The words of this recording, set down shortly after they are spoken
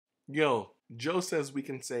Yo, Joe says we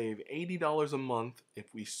can save $80 a month if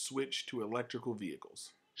we switch to electrical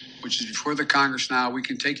vehicles. Which is before the Congress now, we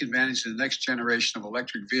can take advantage of the next generation of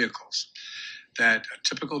electric vehicles that a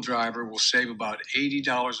typical driver will save about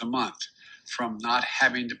 $80 a month from not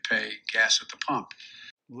having to pay gas at the pump.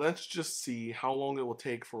 Let's just see how long it will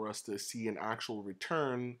take for us to see an actual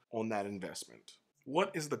return on that investment.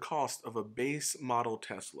 What is the cost of a base model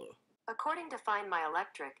Tesla? According to Find My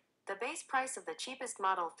Electric, the base price of the cheapest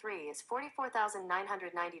Model 3 is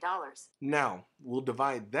 $44,990. Now, we'll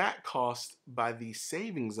divide that cost by the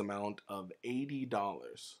savings amount of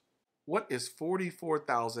 $80. What is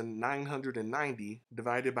 44,990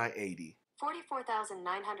 divided by 80?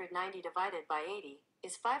 44,990 divided by 80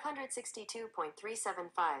 is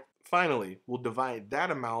 562.375. Finally, we'll divide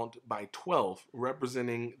that amount by 12,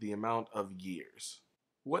 representing the amount of years.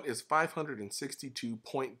 What is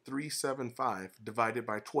 562.375 divided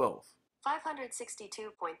by 12?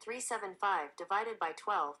 562.375 divided by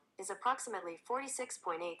 12 is approximately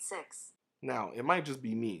 46.86. Now, it might just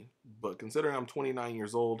be me, but considering I'm 29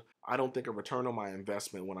 years old, I don't think a return on my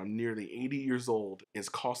investment when I'm nearly 80 years old is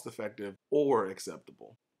cost effective or acceptable.